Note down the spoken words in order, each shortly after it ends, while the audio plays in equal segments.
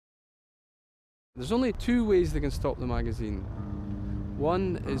There's only two ways they can stop the magazine.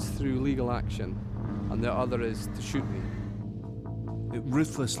 One is through legal action, and the other is to shoot me. It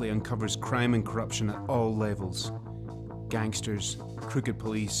ruthlessly uncovers crime and corruption at all levels. Gangsters, crooked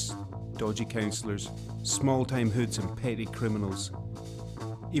police, dodgy councillors, small-time hoods and petty criminals.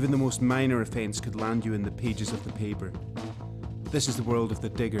 Even the most minor offence could land you in the pages of the paper. This is the world of the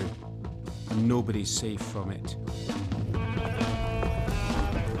digger, and nobody's safe from it.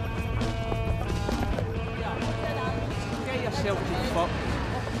 Get yourself to fuck.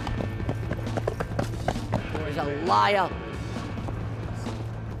 He's a liar.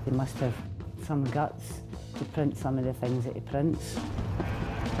 He must have some guts to print some of the things that he prints.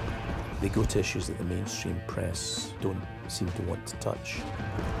 They go to issues that the mainstream press don't seem to want to touch.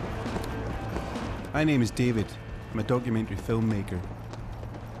 My name is David. I'm a documentary filmmaker.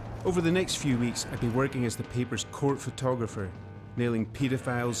 Over the next few weeks, I've been working as the paper's court photographer, nailing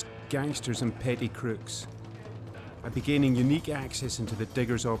paedophiles, gangsters and petty crooks. I'll be gaining unique access into the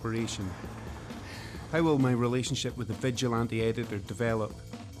digger's operation. How will my relationship with the vigilante editor develop?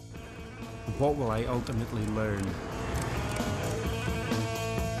 And what will I ultimately learn?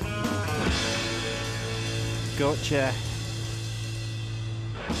 Gotcha.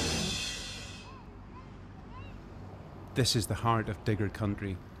 This is the heart of digger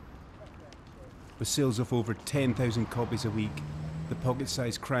country. With sales of over 10,000 copies a week, the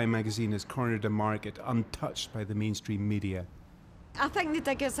pocket-sized crime magazine has cornered a market untouched by the mainstream media. I think the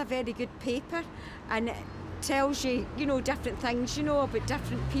Digger's a very good paper, and it tells you, different things, about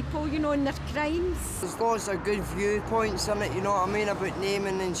different people, and their crimes. There's lots of good viewpoints in it, about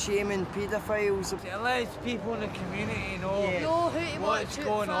naming and shaming paedophiles. It lets people in the community know who to what's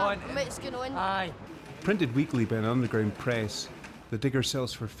going on. What's going on. Aye. Printed weekly by an underground press, the Digger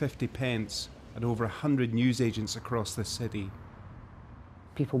sells for 50 pence at over 100 newsagents across the city.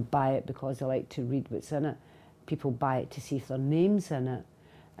 People buy it because they like to read what's in it. People buy it to see if their name's in it.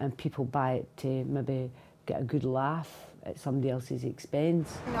 And people buy it to maybe get a good laugh at somebody else's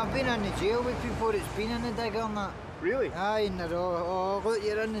expense. I've been in the jail with people that's been in the Digger and that. Really? Aye, and they're all, oh, look,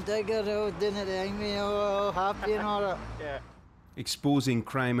 you're in the Digger, oh, doing it angry, oh, happy and all that. Yeah. Exposing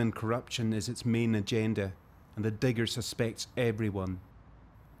crime and corruption is its main agenda, and the Digger suspects everyone.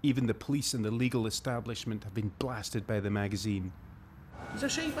 Even the police and the legal establishment have been blasted by the magazine. He's a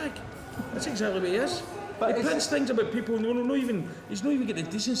shite bag. That's exactly what he is. But he prints things about people, he's not even got the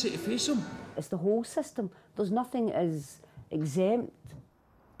decency to face them. It's the whole system. There's nothing is exempt.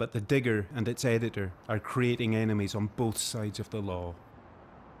 But the Digger and its editor are creating enemies on both sides of the law.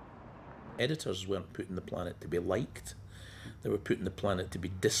 Editors weren't put on the planet to be liked. They were put on the planet to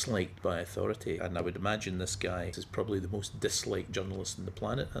be disliked by authority, and I would imagine this guy is probably the most disliked journalist on the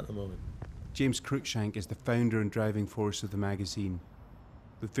planet at the moment. James Cruikshank is the founder and driving force of the magazine.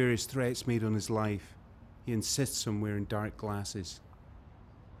 With various threats made on his life, he insists on wearing dark glasses.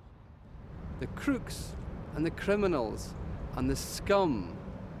 The crooks and the criminals and the scum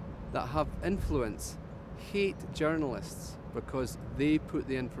that have influence hate journalists because they put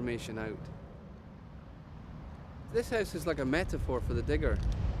the information out. This house is like a metaphor for the Digger,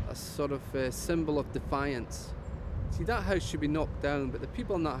 a sort of symbol of defiance. See, that house should be knocked down, but the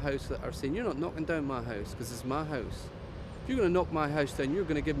people in that house that are saying, you're not knocking down my house because it's my house. If you're going to knock my house down, you're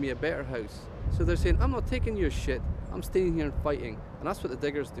going to give me a better house. So they're saying, I'm not taking your shit, I'm staying here and fighting. And that's what the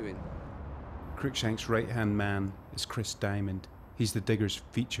Digger's doing. Cruikshank's right-hand man is Chris Diamond. He's the Digger's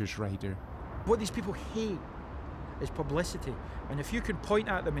features writer. What these people hate is publicity. And if you can point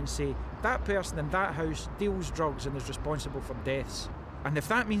at them and say, that person in that house deals drugs and is responsible for deaths, and if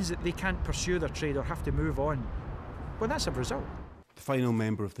that means that they can't pursue their trade or have to move on, well, that's a result. The final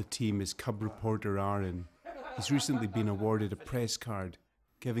member of the team is cub reporter Aaron. He's recently been awarded a press card,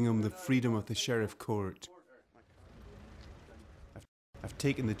 giving him the freedom of the sheriff court. I've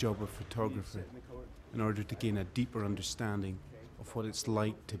taken the job of photographer in order to gain a deeper understanding of what it's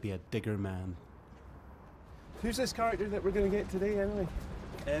like to be a Digger man. Who's this character that we're going to get today, anyway?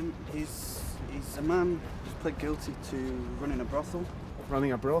 He's a man who's pled guilty to running a brothel.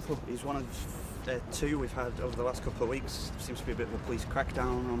 Running a brothel? He's one of two we've had over the last couple of weeks. Seems to be a bit of a police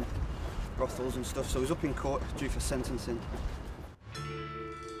crackdown on brothels and stuff, so he's up in court due for sentencing.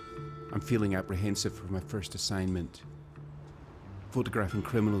 I'm feeling apprehensive for my first assignment. Photographing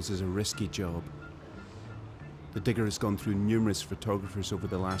criminals is a risky job. The Digger has gone through numerous photographers over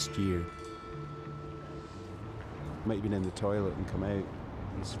the last year. Might have been in the toilet and come out.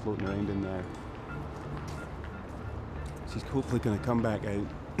 He's floating around in there. She's hopefully going to come back out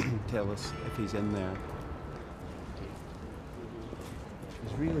and tell us if he's in there.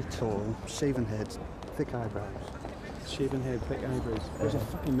 He's really tall, shaven head, thick eyebrows. shaven head, thick eyebrows. There's a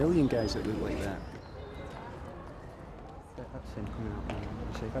fucking million guys that look like that. That's him coming out now.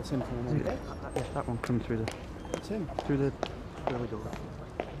 You see? That's him coming out. Yeah, that one coming through the. That's him. Through the early door.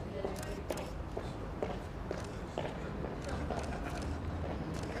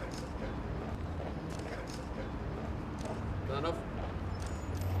 Enough.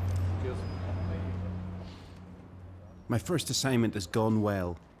 Cheers. My first assignment has gone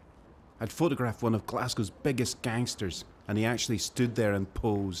well. I'd photographed one of Glasgow's biggest gangsters, and he actually stood there and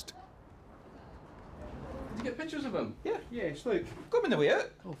posed. Did you get pictures of him? Yeah. Yes, look. Got him in the way out.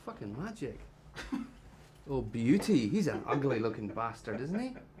 Oh, fucking magic. Oh, beauty. He's an ugly looking bastard, isn't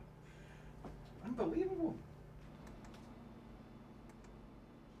he? Unbelievable.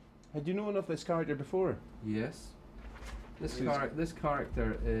 Had you known of this character before? Yes. This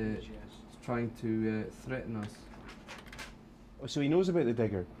character is trying to threaten us. Oh, so he knows about the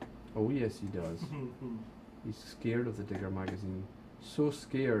Digger? Oh, yes, he does. He's scared of the Digger magazine. So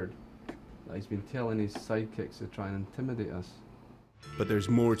scared that he's been telling his sidekicks to try and intimidate us. But there's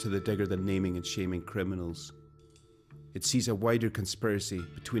more to the Digger than naming and shaming criminals. It sees a wider conspiracy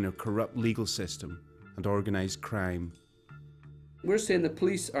between our corrupt legal system and organised crime. We're saying the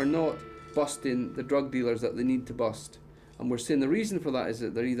police are not busting the drug dealers that they need to bust. And we're saying the reason for that is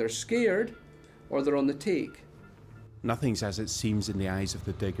that they're either scared or they're on the take. Nothing's as it seems in the eyes of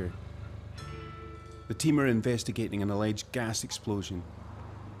the Digger. The team are investigating an alleged gas explosion.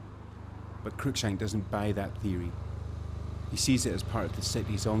 But Cruikshank doesn't buy that theory. He sees it as part of the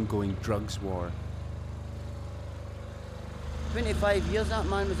city's ongoing drugs war. 25 years that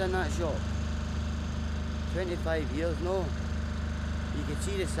man was in that shop. 25 years, no. You could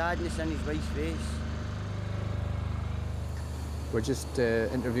see the sadness in his wife's face. We're just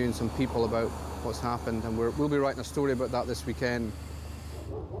interviewing some people about what's happened, and we'll be writing a story about that this weekend.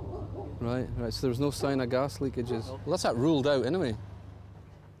 Right, so there was no sign of gas leakages. Well, that's that ruled out anyway.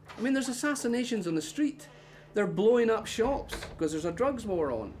 I mean, there's assassinations on the street. They're blowing up shops because there's a drugs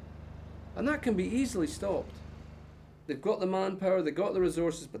war on. And that can be easily stopped. They've got the manpower, they've got the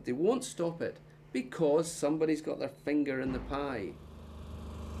resources, but they won't stop it because somebody's got their finger in the pie.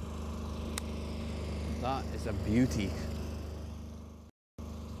 That is a beauty.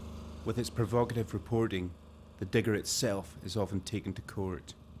 With its provocative reporting, the Digger itself is often taken to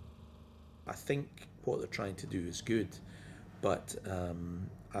court. I think what they're trying to do is good, but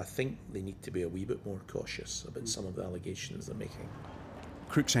I think they need to be a wee bit more cautious about some of the allegations they're making.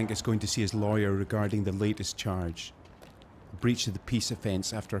 Cruikshank is going to see his lawyer regarding the latest charge, a breach of the peace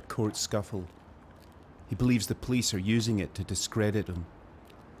offence after a court scuffle. He believes the police are using it to discredit him.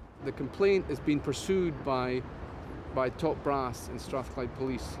 The complaint is being pursued by top brass in Strathclyde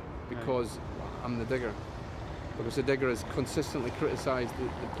Police because I'm the Digger. Because the Digger has consistently criticised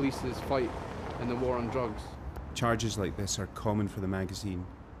the police's fight in the war on drugs. Charges like this are common for the magazine,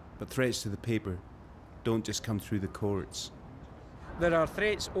 but threats to the paper don't just come through the courts. There are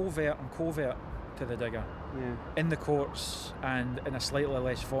threats overt and covert to the Digger in the courts and in a slightly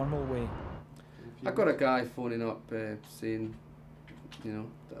less formal way. I got a guy phoning up saying, you know,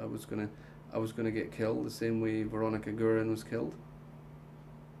 that I was gonna get killed the same way Veronica Guerin was killed.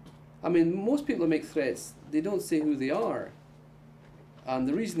 I mean, most people who make threats, they don't say who they are. And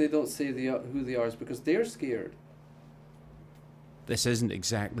the reason they don't say who they are is because they're scared. This isn't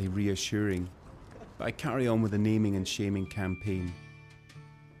exactly reassuring, but I carry on with the naming and shaming campaign.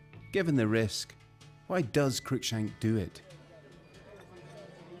 Given the risk, why does Cruikshank do it?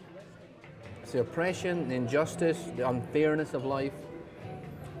 It's the oppression, the injustice, the unfairness of life,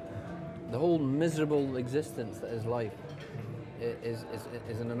 the whole miserable existence that is life is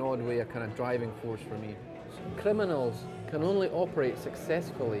in an odd way a kind of driving force for me. Criminals can only operate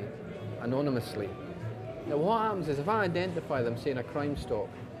successfully anonymously. Now what happens is if I identify them, say in a crime stop,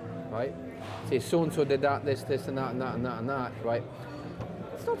 right, say so-and-so did that, this and that and that and that and that, right,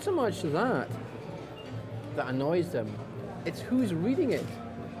 it's not so much that annoys them, it's who's reading it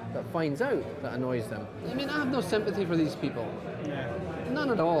that finds out that annoys them. I mean, I have no sympathy for these people.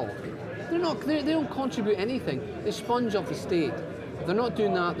 None at all. They don't contribute anything. They sponge off the state. If they're not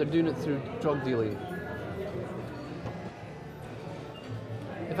doing that, they're doing it through drug dealing.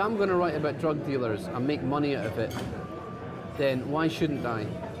 If I'm going to write about drug dealers and make money out of it, then why shouldn't I?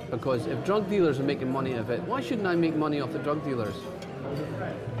 Because if drug dealers are making money out of it, why shouldn't I make money off the drug dealers?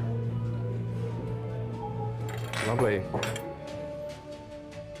 Lovely.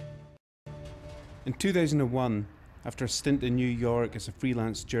 In 2001, after a stint in New York as a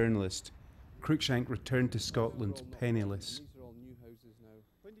freelance journalist, Cruikshank returned to Scotland penniless.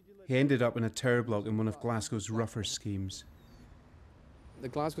 He ended up in a tower block in one of Glasgow's rougher schemes. The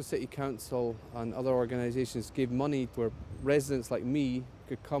Glasgow City Council and other organisations gave money where residents like me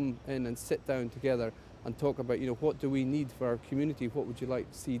could come in and sit down together and talk about, what do we need for our community, what would you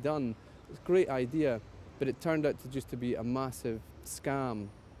like to see done. It's a great idea, but it turned out to be a massive scam.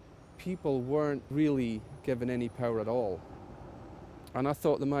 People weren't really given any power at all. And I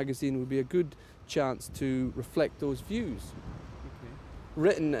thought the magazine would be a good chance to reflect those views,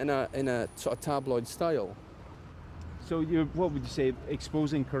 written in a sort of tabloid style. So what would you say,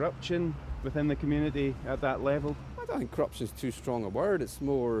 exposing corruption within the community at that level? I don't think corruption is too strong a word. It's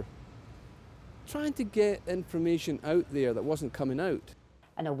more trying to get information out there that wasn't coming out.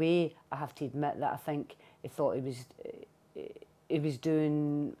 In a way, I have to admit that I think he thought he was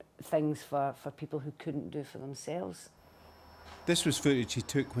doing things for people who couldn't do for themselves. This was footage he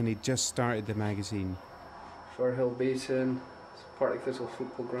took when he just started the magazine. Firhill Basin, it's Partick Thistle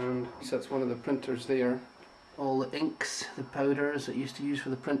football ground. So that's one of the printers there. All the inks, the powders that used to use for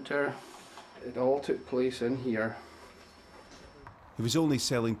the printer, it all took place in here. He was only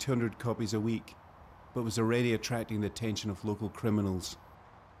selling 200 copies a week, but was already attracting the attention of local criminals.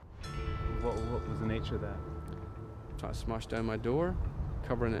 What was the nature of that? Trying to smash down my door,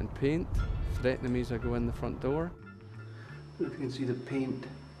 covering it in paint, threatening me as I go in the front door. I don't know if you can see the paint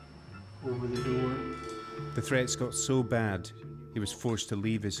over the door. The threats got so bad, he was forced to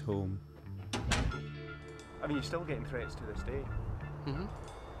leave his home. I mean, you're still getting threats to this day. Mm-hmm.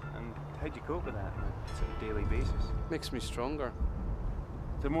 And how do you cope with that on a sort of daily basis? Makes me stronger.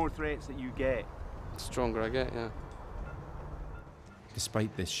 The more threats that you get, the stronger I get, yeah.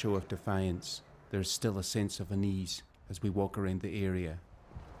 Despite this show of defiance, there's still a sense of unease as we walk around the area.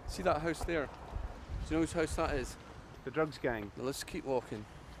 See that house there? Do you know whose house that is? the drugs gang. Now let's keep walking.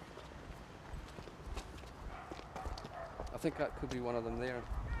 I think that could be one of them there.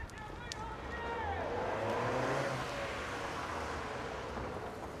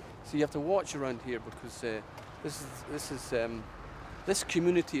 So you have to watch around here because this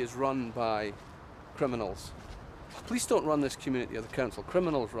community is run by criminals. Police don't run this community or the council,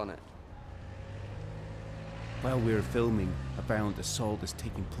 criminals run it. While we were filming, a violent assault is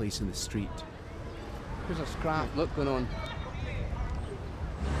taking place in the street. There's a scrap look going on.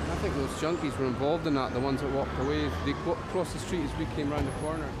 I think those junkies were involved in that, the ones that walked away. They walked across the street as we came round the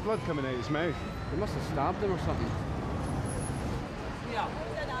corner. Blood coming out his mouth. They must have stabbed him or something. Yeah,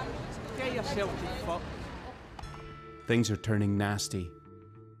 get yourself to fuck. Things are turning nasty,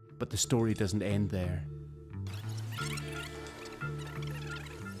 but the story doesn't end there.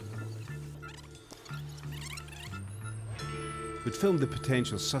 We'd filmed the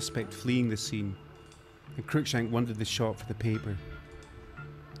potential suspect fleeing the scene, and Cruikshank wanted the shot for the paper,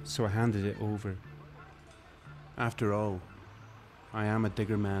 so I handed it over. After all, I am a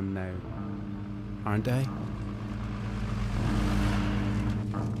digger man now, aren't I?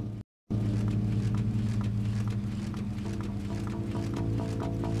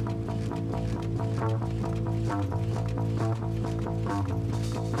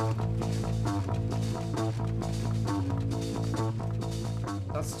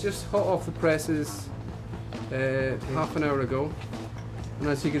 That's just hot off the presses half an hour ago. And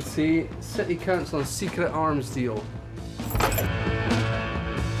as you can see, City Council on secret arms deal.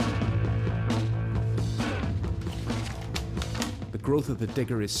 The growth of the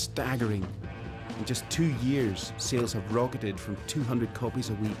digger is staggering. In just 2 years, sales have rocketed from 200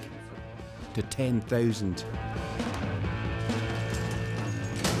 copies a week to 10,000.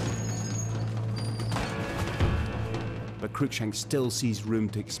 But Cruikshank still sees room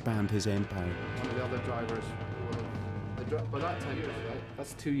to expand his empire. One of the other drivers, by that time, right?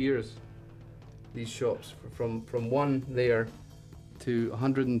 That's 2 years. These shops, from one there to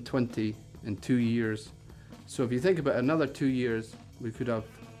 120 in 2 years. So if you think about another 2 years, we could have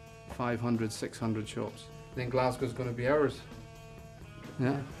 500, 600 shops. Then Glasgow's going to be ours.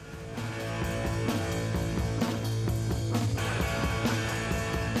 Yeah.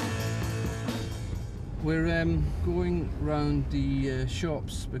 We're going round the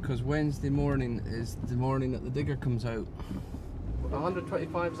shops because Wednesday morning is the morning that the digger comes out.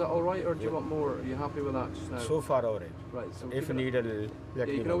 125, is that all right, or do you want more? Are you happy with that just now? So far, all right. Right. So if you need a yeah,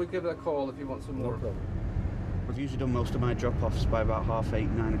 you can always give it a call if you want some more. No problem. I've usually done most of my drop-offs by about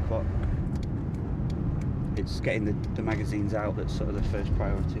 8:30, 9 o'clock. It's getting the magazines out that's sort of the first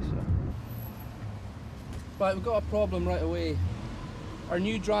priority. So. Right, we've got a problem right away. Our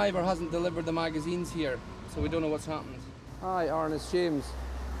new driver hasn't delivered the magazines here, so we don't know what's happened. Hi, Aaron, it's James.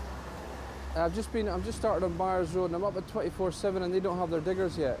 I've just started on Byers Road and I'm up at 24/7 and they don't have their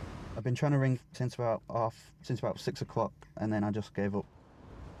diggers yet. I've been trying to ring since about 6 o'clock, and then I just gave up.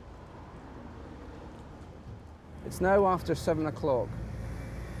 It's now after 7 o'clock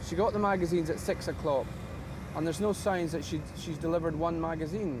She got the magazines at 6 o'clock, and there's no signs that she's delivered one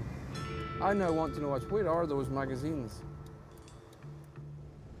magazine. I now want to know where are those magazines?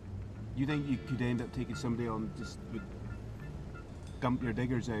 You think you could end up taking somebody on just with dump your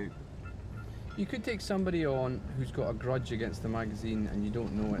diggers out? You could take somebody on who's got a grudge against the magazine and you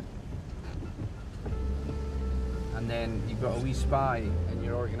don't know it. And then you've got a wee spy in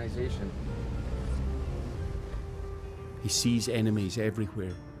your organisation. He sees enemies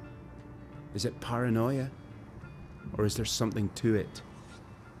everywhere. Is it paranoia? Or is there something to it?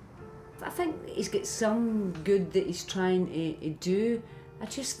 I think he's got some good that he's trying to do. I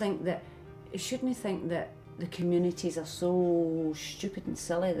just think that he shouldn't think that the communities are so stupid and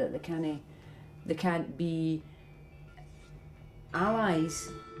silly that they can't be allies.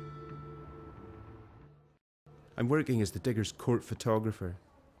 I'm working as the Diggers' court photographer.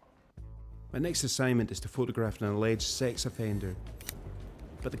 My next assignment is to photograph an alleged sex offender.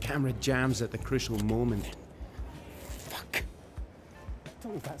 But the camera jams at the crucial moment. Fuck! I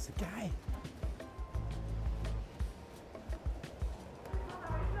don't know if that's the guy.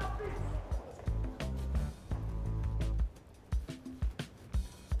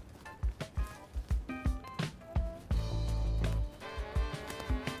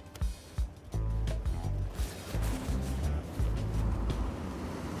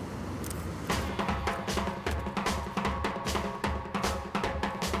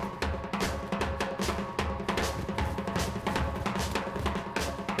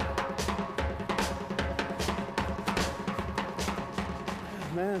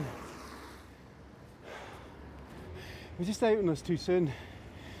 Man, we're just out on us too soon.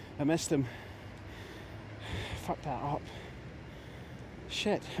 I missed him. Fucked that up.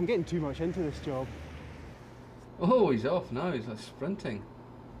 Shit, I'm getting too much into this job. Oh, he's off now. He's like sprinting.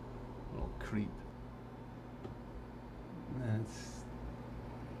 Little creep. That's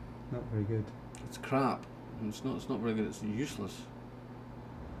not very good. It's crap. It's not very good. It's useless.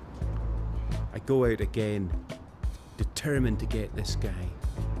 I go out again, determined to get this guy.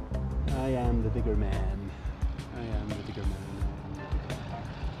 I am the Digger Man. I am the Digger Man.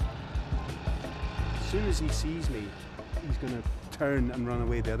 As soon as he sees me, he's gonna turn and run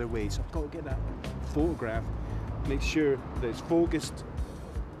away the other way, so I've got to get that photograph, make sure that it's focused,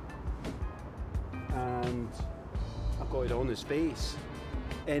 and I've got it on his face,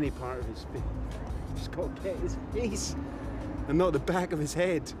 any part of his face. Just got to get his face, and not the back of his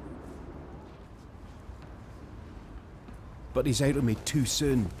head. But he's out on me too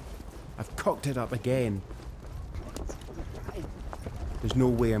soon. I've cocked it up again. There's no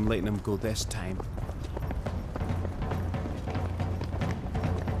way I'm letting him go this time.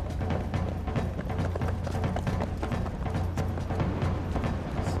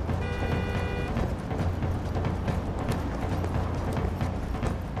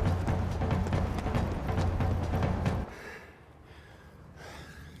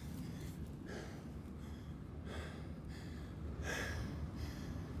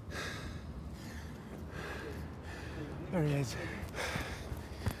 There he is.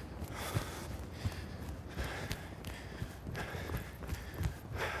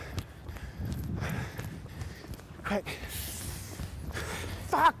 Quick.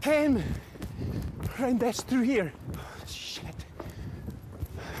 Fuck him! Round this, through here. Shit.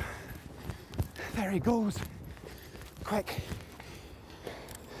 There he goes. Quick.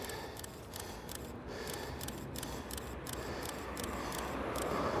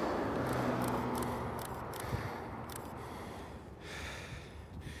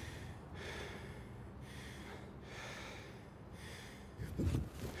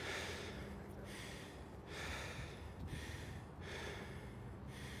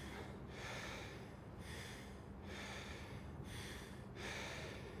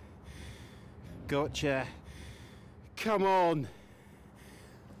 Gotcha. Come on.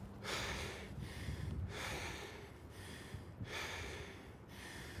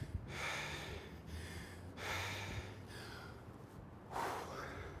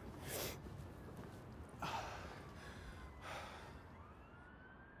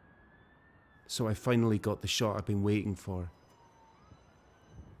 So I finally got the shot I've been waiting for.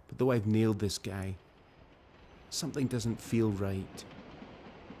 But though I've nailed this guy, something doesn't feel right.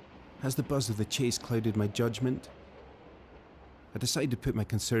 Has the buzz of the chase clouded my judgment? I decided to put my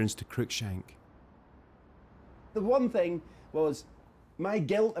concerns to Crookshank. The one thing was my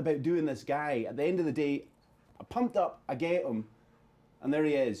guilt about doing this guy. At the end of the day, I pumped up, I get him, and there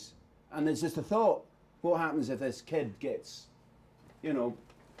he is. And it's just a thought, what happens if this kid gets, you know,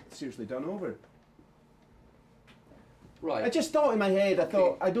 seriously done over? Right. I just thought in my head, I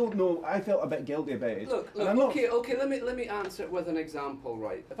thought, I don't know, I felt a bit guilty about it. Look, And I'm not- okay, let me answer it with an example,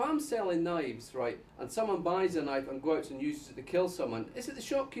 right? If I'm selling knives, right, and someone buys a knife and goes out and uses it to kill someone, is it the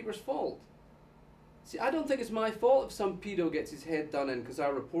shopkeeper's fault? See, I don't think it's my fault if some pedo gets his head done in because I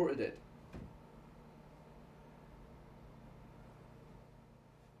reported it.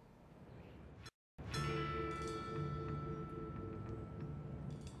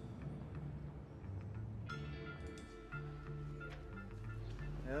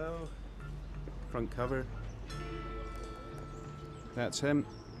 Oh. Front cover. That's him.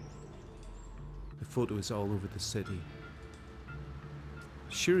 The photo is all over the city.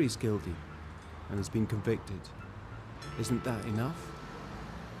 Sure, he's guilty and has been convicted. Isn't that enough?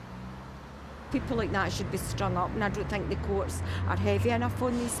 People like that should be strung up, and I don't think the courts are heavy enough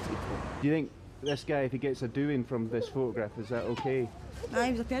on these people. Do you think this guy, if he gets a doing from this photograph, is that okay? Aye,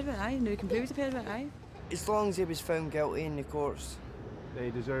 he was a pervert, aye. No, he can prove he was a pervert, aye. As long as he was found guilty in the courts. He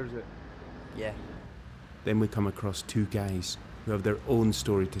deserves it. Yeah. Then we come across two guys who have their own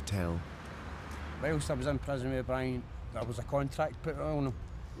story to tell. Whilst I was in prison with Brian, there was a contract put on him.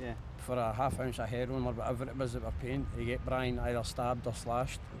 Yeah. For a ½ ounce of heroin or whatever it was that we're paying to get Brian either stabbed or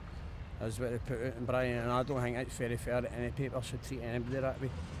slashed. That's what they put out in Brian, and I don't think it's very fair that any paper should treat anybody that way.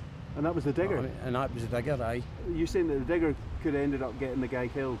 And that was the digger? And that was the digger, aye. You're saying that the digger could have ended up getting the guy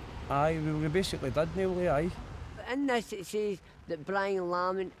killed? Aye, we basically did, nearly, aye. In this it says that Brian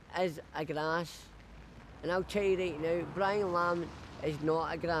Lamont is a grass. And I'll tell you right now, Brian Lamont is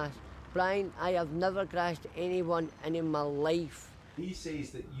not a grass. Brian, I have never grassed anyone in my life. He says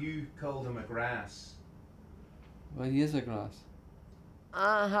that you called him a grass. Well, he is a grass.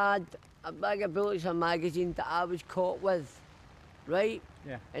 I had a bag of bullets, a magazine that I was caught with, right?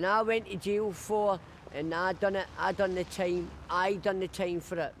 Yeah. And I went to jail for, and I done the time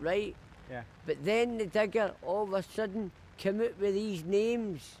for it, right? Yeah. But then the digger all of a sudden came out with these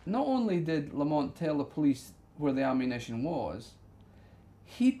names. Not only did Lamont tell the police where the ammunition was,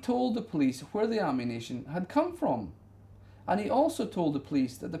 he told the police where the ammunition had come from. And he also told the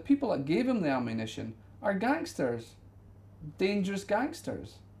police that the people that gave him the ammunition are gangsters, dangerous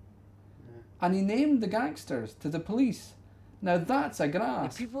gangsters. Yeah. And he named the gangsters to the police. Now that's a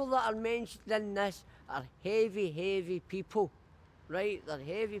grass. The people that are mentioned in this are heavy people, right? They're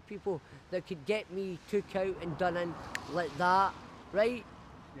heavy people that could get me took out and done in like that, right?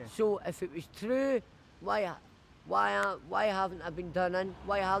 Yeah. So if it was true, why haven't I been done in?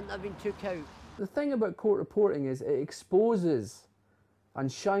 Why haven't I been took out? The thing about court reporting is it exposes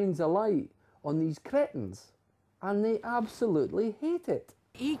and shines a light on these cretins, and they absolutely hate it.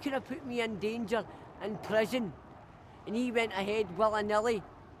 He could have put me in danger in prison, and he went ahead willy-nilly.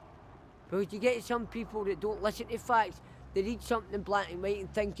 Because you get some people that don't listen to facts, they read something in black and white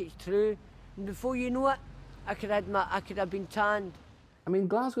and think it's true, and before you know it, I could have been tanned. I mean,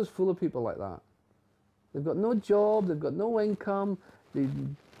 Glasgow's full of people like that. They've got no job, they've got no income, they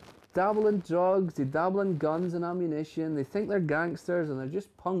dabble in drugs, they dabble in guns and ammunition, they think they're gangsters and they're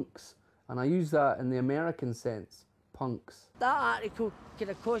just punks. And I use that in the American sense, punks. That article could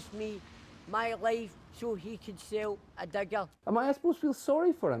have cost me my life so he could sell a digger. Am I supposed to feel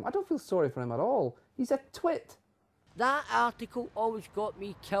sorry for him? I don't feel sorry for him at all. He's a twit. That article always got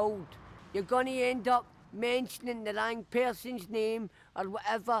me killed. You're going to end up mentioning the wrong person's name or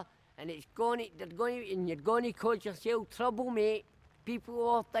whatever, and you're going to cause yourself trouble, mate. People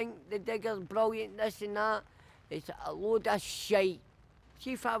all think the digger's brilliant, this and that. It's a load of shite.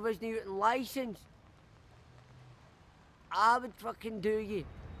 See, if I wasn't out in licence, I would fucking do you.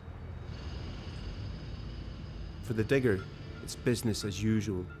 For the digger, it's business as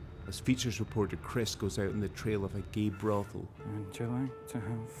usual, as features reporter Chris goes out on the trail of a gay brothel. Would you like to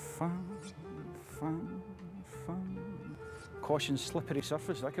have fun? Caution, slippery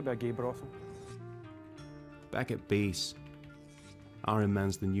surface, that could be a gay brothel. Back at base, Aaron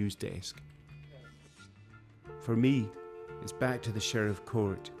mans the news desk. For me, it's back to the sheriff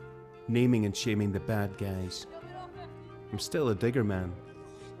court, naming and shaming the bad guys. I'm still a digger man,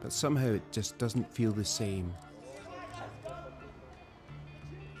 but somehow it just doesn't feel the same.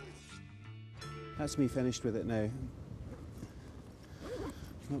 That's me finished with it now.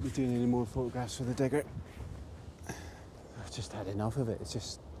 Not be doing any more photographs for the digger. I've just had enough of it.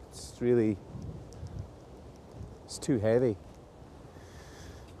 It's too heavy.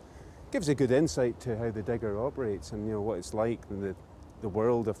 Gives a good insight to how the digger operates and what it's like in the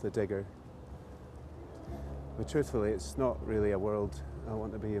world of the digger. But truthfully, it's not really a world I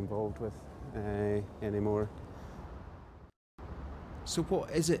want to be involved with anymore. So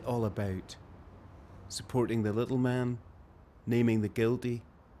what is it all about? Supporting the little man? Naming the guilty?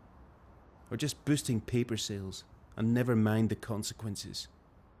 Or just boosting paper sales? and never mind the consequences.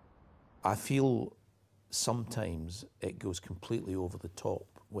 I feel sometimes it goes completely over the top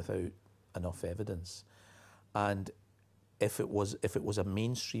without enough evidence. And if it was a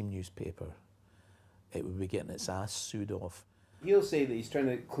mainstream newspaper, it would be getting its ass sued off. He'll say that he's trying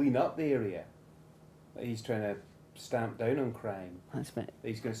to clean up the area, that he's trying to stamp down on crime. That's what. That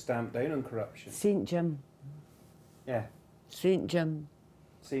he's going to stamp down on corruption. St. Jim. Yeah. St. Jim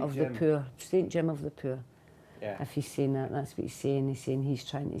of the poor. St. Jim of the poor. Yeah. If he's saying that, that's what he's saying. He's saying he's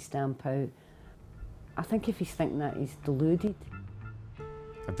trying to stamp out. I think if he's thinking that, he's deluded.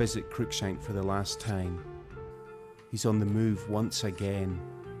 I visit Cruikshank for the last time. He's on the move once again.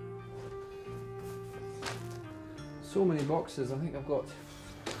 So many boxes. I think I've got.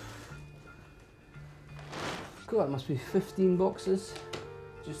 God, it must be 15 boxes.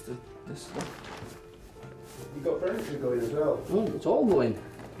 Just this stuff. You got furniture going as well? Oh, it's all going.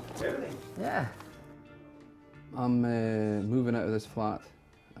 Everything? Yeah. I'm moving out of this flat,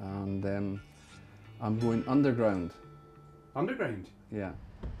 and I'm going underground. Underground? Yeah.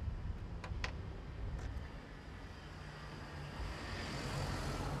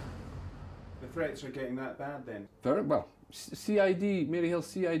 The threats are getting that bad then? Very well. CID, Maryhill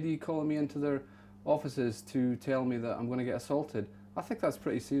CID calling me into their offices to tell me that I'm going to get assaulted. I think that's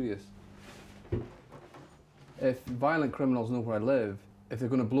pretty serious. If violent criminals know where I live, if they're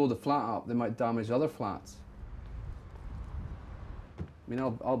going to blow the flat up, they might damage other flats. I mean,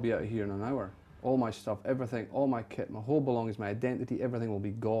 I'll be out of here in an hour. All my stuff, everything, all my kit, my whole belongings, my identity, everything will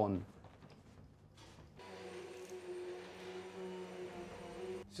be gone.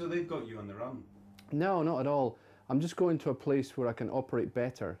 So they've got you on the run? No, not at all. I'm just going to a place where I can operate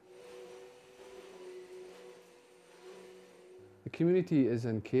better. The community is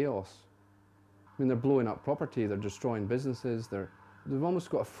in chaos. I mean, they're blowing up property, they're destroying businesses, they've almost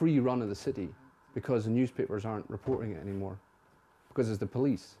got a free run of the city because the newspapers aren't reporting it anymore. Because it's the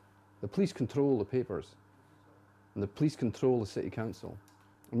police. The police control the papers, and the police control the city council.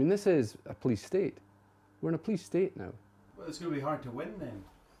 I mean, this is a police state. We're in a police state now. Well, it's going to be hard to win then.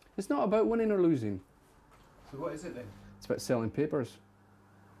 It's not about winning or losing. So what is it then? It's about selling papers.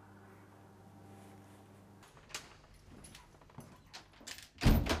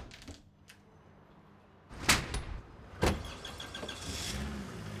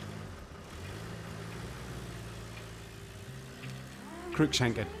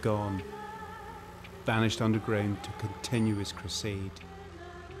 Cruikshank had gone, vanished underground to continue his crusade.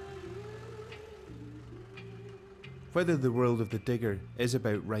 Whether the world of the digger is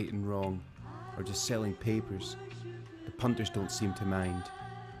about right and wrong, or just selling papers, the punters don't seem to mind.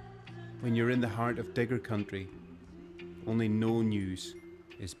 When you're in the heart of digger country, only no news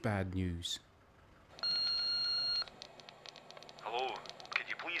is bad news. Hello, could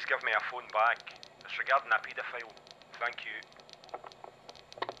you please give me a phone back? It's regarding a paedophile. Thank you.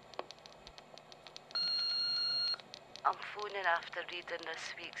 I'm phoning after reading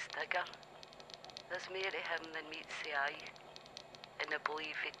this week's Digger. There's more to him than meets the eye, and I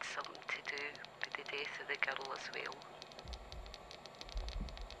believe it's something to do with the death of the girl as well.